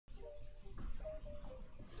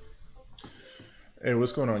Hey,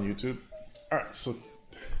 what's going on YouTube? Alright, so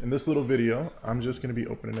in this little video, I'm just going to be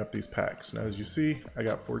opening up these packs. Now as you see, I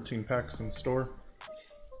got 14 packs in the store.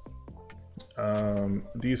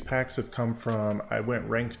 These packs have come from, I went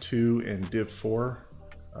rank 2 in Div 4.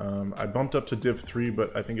 I bumped up to Div 3,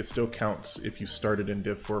 but I think it still counts if you started in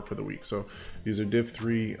Div 4 for the week. So these are Div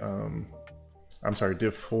 3,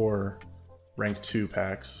 Div 4 rank 2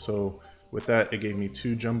 packs. So with that, it gave me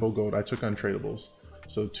 2 jumbo gold. I took untradables.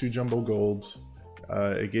 So 2 jumbo golds.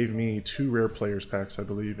 It gave me 2 rare players packs, I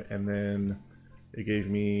believe, and then it gave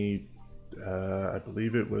me, I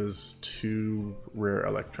believe it was 2 rare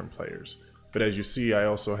Electrum players. But as you see, I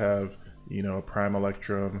also have, a Prime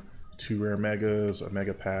Electrum, 2 rare Megas, a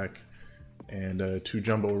Mega pack, and 2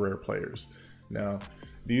 jumbo rare players. Now,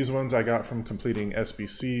 these ones I got from completing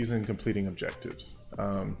SBCs and completing objectives.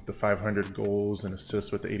 The 500 goals and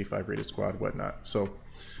assists with the 85 rated squad, whatnot. So,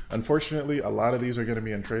 unfortunately, a lot of these are going to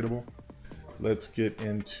be untradeable. Let's get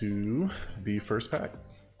into the first pack.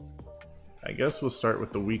 I guess we'll start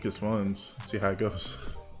with the weakest ones, see how it goes.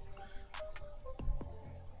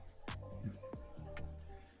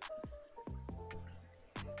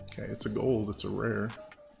 Okay, it's a gold, it's a rare.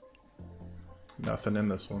 Nothing in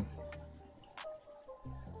this one.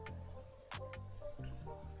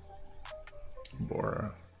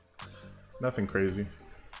 Bora. Nothing crazy.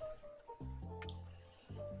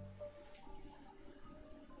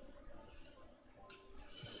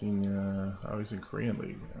 Oh, he's in Korean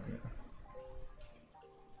League. Oh, yeah.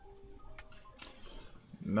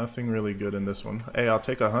 Nothing really good in this one. Hey, I'll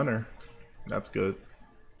take a hunter. That's good.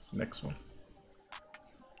 Next one.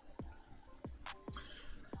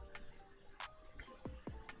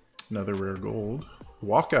 Another rare gold.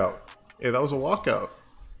 Walkout. Hey, that was a walkout.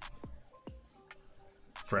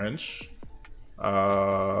 French.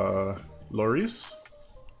 Loris.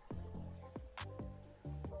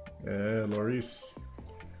 Yeah, Loris.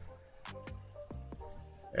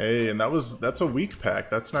 Hey, and that's a weak pack.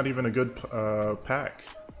 That's not even a good pack.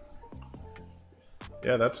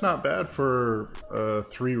 Yeah, that's not bad for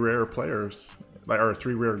 3 rare players, or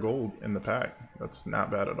 3 rare gold in the pack. That's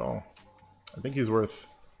not bad at all. I think he's worth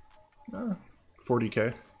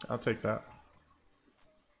 40k. I'll take that.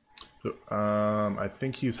 I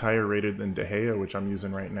think he's higher rated than De Gea, which I'm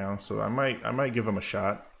using right now. So I might give him a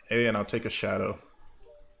shot. Hey, and I'll take a shadow.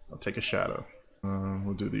 I'll take a shadow.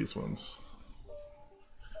 We'll do these ones.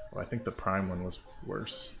 Well, I think the prime one was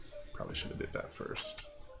worse. Probably should have did that first.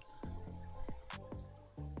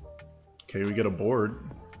 Okay, we get a board.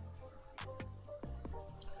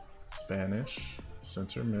 Spanish,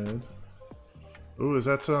 center mid. Ooh, is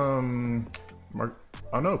that Mark?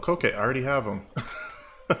 Oh no, Koke. I already have him.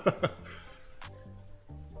 I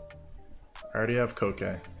already have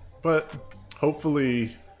Koke, but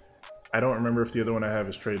hopefully, I don't remember if the other one I have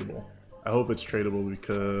is tradable. I hope it's tradable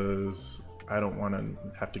because I don't want to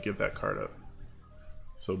have to give that card up.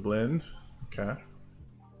 So blend, okay.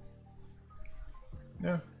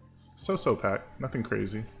 Yeah, so pack, nothing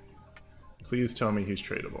crazy. Please tell me he's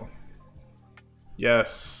tradable.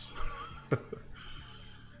 Yes.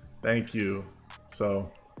 Thank you.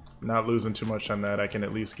 So, not losing too much on that. I can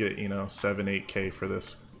at least get, 7-8k for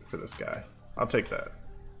this guy. I'll take that.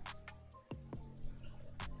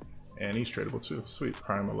 And he's tradable too. Sweet.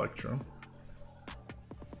 Prime Electrum.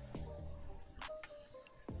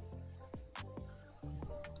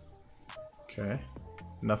 Okay.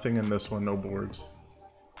 Nothing in this one, no boards.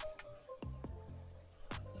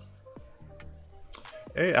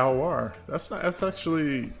 Hey, Alwar. That's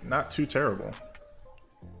actually not too terrible.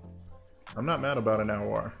 I'm not mad about an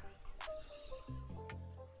Alwar.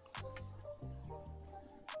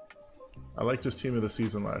 I liked his team of the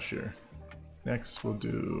season last year. Next, we'll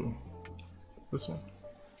do this one.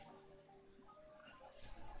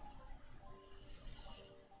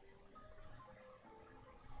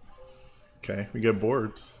 Okay, we get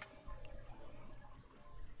boards.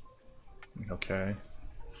 Okay.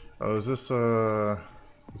 Oh, is this,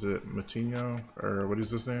 is it Matinho? Or what is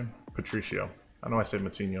his name? Patricio. I know I say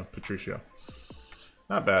Matinho. Patricio.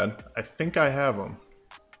 Not bad. I think I have him.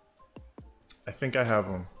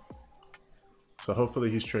 So hopefully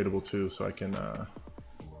he's tradable too, so I can,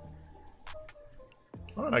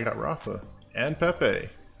 Oh, and I got Rafa. And Pepe.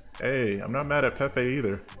 Hey, I'm not mad at Pepe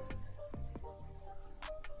either.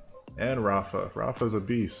 And Rafa. Rafa's a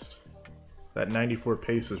beast. That 94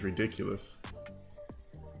 pace is ridiculous.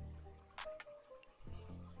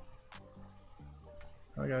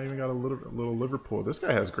 I even got a little Liverpool. This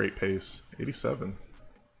guy has great pace. 87.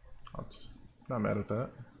 Not mad at that.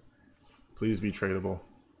 Please be tradable.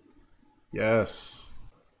 Yes.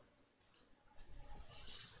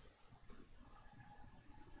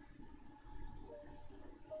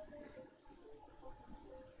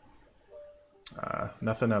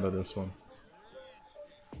 nothing out of this one.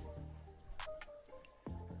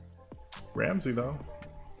 Ramsey though,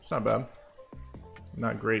 it's not bad.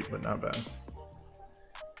 Not great, but not bad.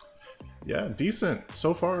 Yeah, decent.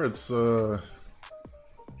 So far it's it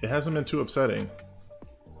hasn't been too upsetting.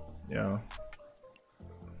 Yeah.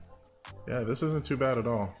 Yeah, this isn't too bad at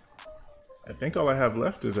all. I think all I have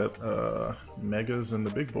left is at Megas and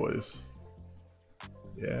the big boys.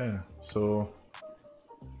 Yeah, so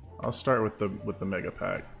I'll start with the Mega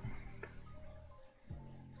Pack.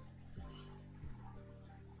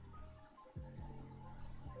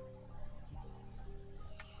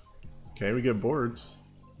 Okay, we get boards.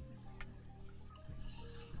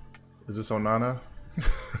 Is this Onana?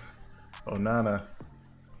 Onana.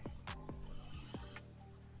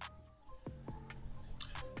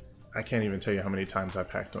 I can't even tell you how many times I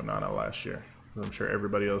packed Onana last year. I'm sure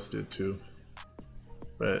everybody else did too.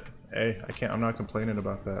 But hey, I'm not complaining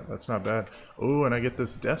about that. That's not bad. Oh, and I get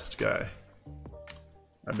this Dest guy.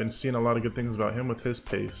 I've been seeing a lot of good things about him with his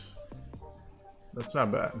pace. That's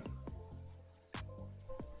not bad.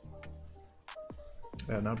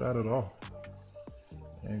 Yeah, not bad at all.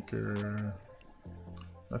 Anchor.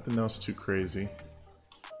 Nothing else too crazy.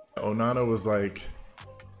 Onana was like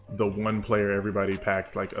the one player everybody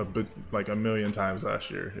packed like a million times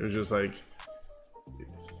last year. It was just like,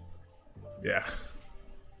 yeah.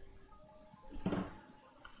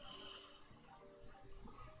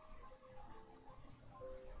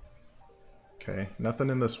 Okay, nothing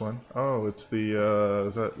in this one. Oh, it's the,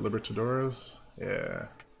 is that Libertadores? Yeah.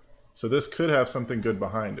 So this could have something good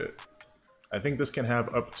behind it. I think this can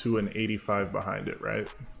have up to an 85 behind it,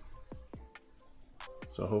 right?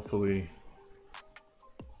 So hopefully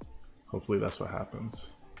that's what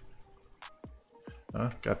happens.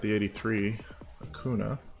 Got the 83,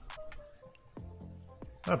 Acuna.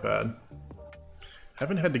 Not bad.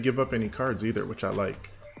 Haven't had to give up any cards either, which I like.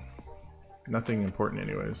 Nothing important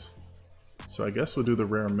anyways. So I guess we'll do the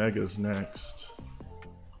rare megas next.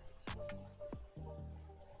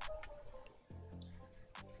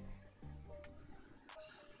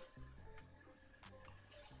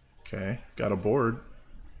 Okay, got a board.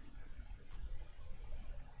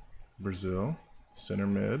 Brazil, center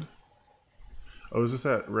mid. Oh, is this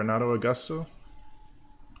that Renato Augusto?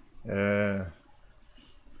 Yeah.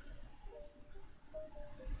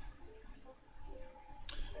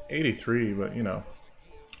 '83, but you know,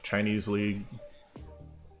 Chinese league.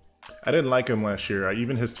 I didn't like him last year.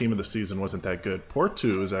 Even his team of the season wasn't that good.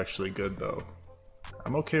 Porto is actually good though.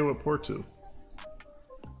 I'm okay with Porto.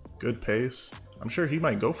 Good pace. I'm sure he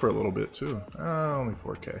might go for a little bit too. Only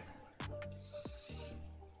 4K.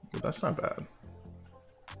 But that's not bad.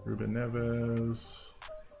 Ruben Neves.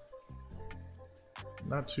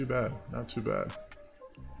 Not too bad. Not too bad.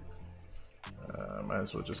 Might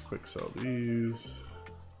as well just quick sell these.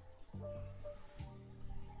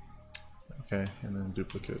 Okay, and then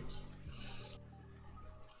duplicates.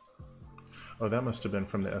 Oh, that must have been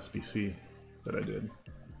from the SBC that I did.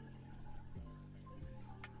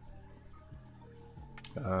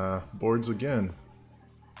 Boards again.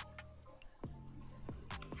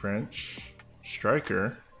 French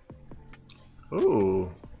striker.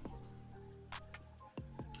 Ooh.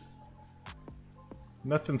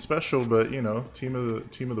 Nothing special, but you know, team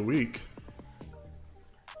of the week.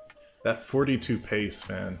 That 42 pace,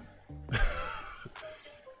 man.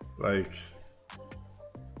 Like,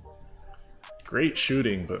 great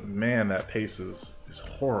shooting, but man, that pace is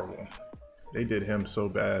horrible. They did him so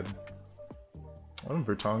bad. Oh,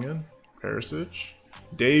 Vertonghen, Perisic,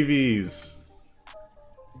 Davies.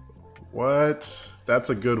 What?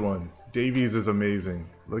 That's a good one. Davies is amazing.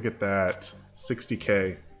 Look at that.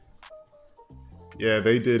 60K. Yeah,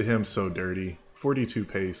 they did him so dirty. 42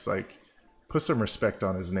 pace. Like, put some respect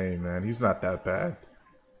on his name, man. He's not that bad.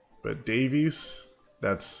 But Davies,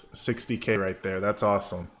 that's 60K right there. That's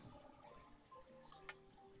awesome.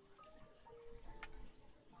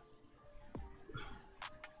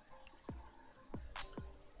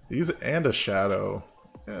 These and a shadow.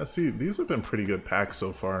 Yeah, see, these have been pretty good packs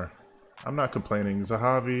so far. I'm not complaining.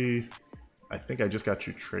 Zahavi, I think I just got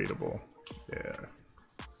you tradable. Yeah.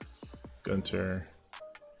 Gunter.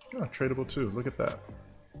 Oh, tradable too. Look at that.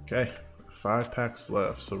 Okay. 5 packs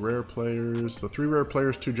left. So rare players. So 3 rare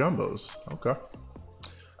players, 2 jumbos. Okay.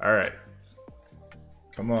 Alright.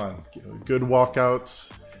 Come on. Good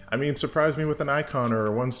walkouts. I mean, surprise me with an icon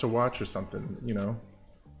or ones to watch or something, you know.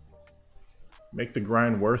 Make the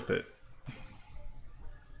grind worth it.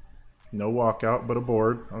 No walkout, but a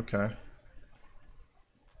board. Okay.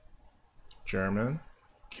 German.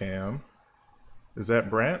 Cam. Is that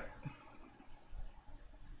Brandt?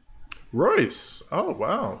 Royce. Oh,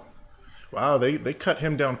 wow. Wow, they cut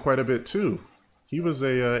him down quite a bit too. He was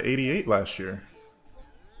a 88 last year.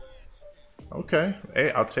 Okay,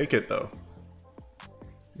 hey, I'll take it though.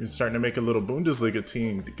 You're starting to make a little Bundesliga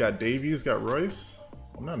team. Got Davies, got Royce.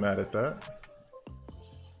 I'm not mad at that.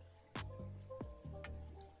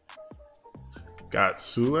 Got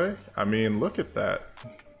Sule. I mean, look at that.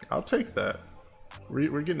 I'll take that.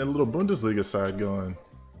 We're getting a little Bundesliga side going.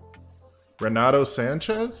 Renato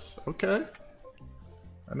Sanchez. Okay.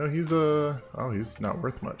 I know he's oh, he's not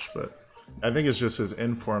worth much, but I think it's just his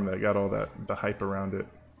inform that got all the hype around it.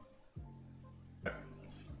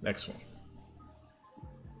 Next one.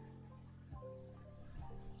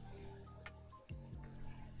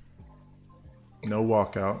 No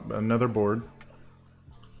walkout. Another board.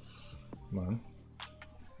 Come on.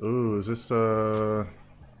 Ooh, is this who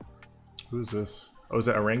is this? Oh, is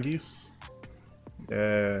that Arengis?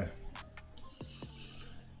 Yeah.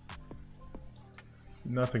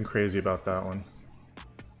 Nothing crazy about that one.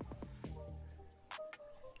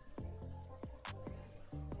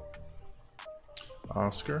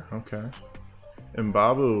 Oscar, okay.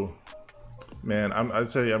 Mbabu. Man, I'd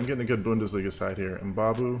say I'm getting a good Bundesliga side here.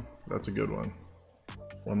 Mbabu, that's a good one.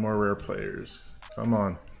 One more rare players. Come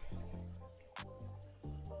on.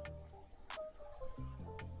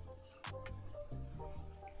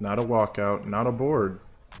 Not a walkout, not a board.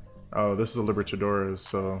 Oh, this is a Libertadores,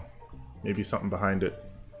 so maybe something behind it.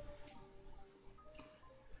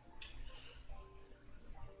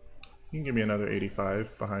 You can give me another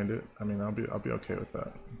 85 behind it. I mean, I'll be okay with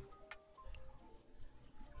that.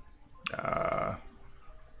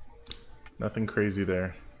 Nothing crazy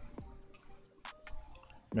there.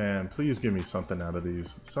 Man, please give me something out of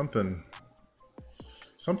these. Something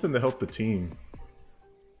to help the team.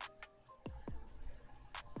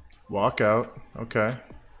 Walkout, okay.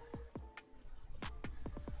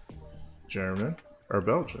 German or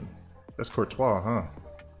Belgian? That's Courtois, huh?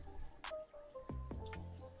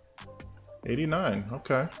 89,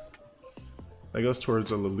 okay. That goes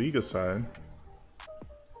towards a La Liga side.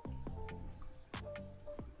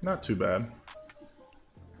 Not too bad.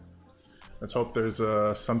 Let's hope there's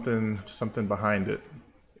something behind it.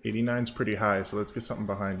 89's pretty high, so let's get something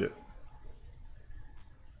behind it.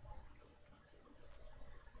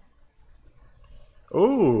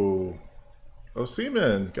 Oh,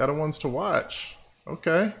 Osimhen got a ones to watch.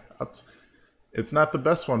 Okay, it's not the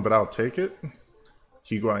best one, but I'll take it.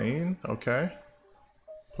 Higuain, okay.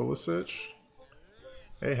 Pulisic.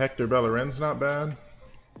 Hey, Hector Bellerin's not bad.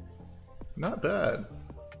 Not bad.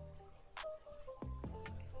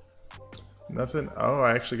 Nothing. Oh,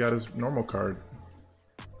 I actually got his normal card.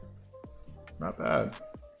 Not bad.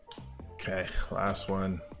 Okay, last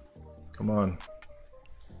one. Come on.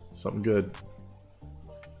 Something good.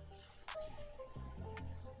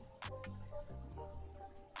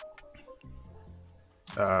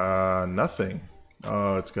 Nothing.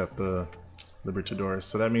 Oh, it's got the Libertadores.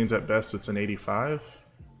 So that means at best it's an 85.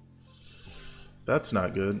 That's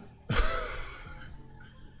not good.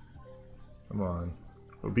 Come on.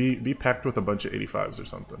 Be packed with a bunch of 85s or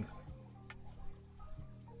something.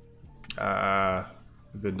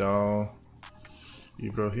 Vidal.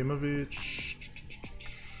 Ibrahimovic.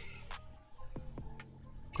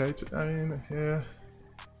 Okay, I mean, yeah.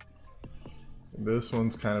 This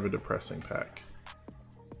one's kind of a depressing pack.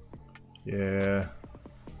 Yeah,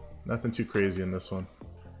 nothing too crazy in this one.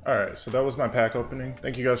 Alright, so that was my pack opening.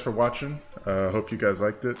 Thank you guys for watching. Hope you guys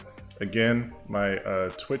liked it. Again, my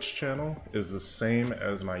Twitch channel is the same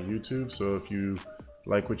as my YouTube, so if you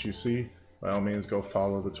like what you see, by all means go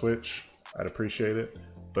follow the Twitch. I'd appreciate it.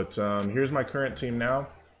 But here's my current team now.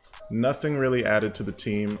 Nothing really added to the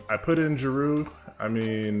team. I put in Giroud. I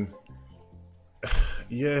mean,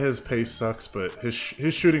 yeah, his pace sucks, but his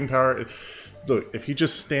shooting power... Look, if he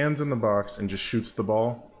just stands in the box and just shoots the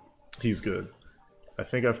ball, he's good. I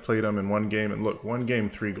think I've played him in one game, and look, one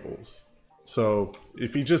game, 3 goals. So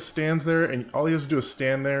if he just stands there, and all he has to do is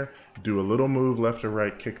stand there, do a little move left or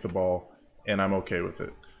right, kick the ball, and I'm okay with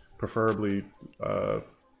it. Preferably, because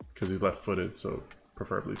he's left-footed, so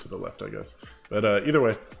preferably to the left, I guess. But either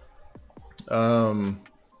way, as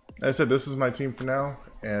I said, this is my team for now,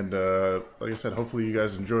 and like I said, hopefully you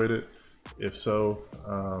guys enjoyed it. If so,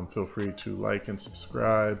 feel free to like and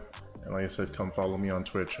subscribe, and like I said, come follow me on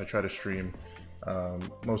Twitch. I try to stream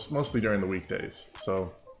mostly during the weekdays.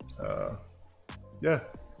 So yeah,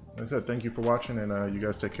 like I said, thank you for watching, and you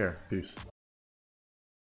guys take care. Peace.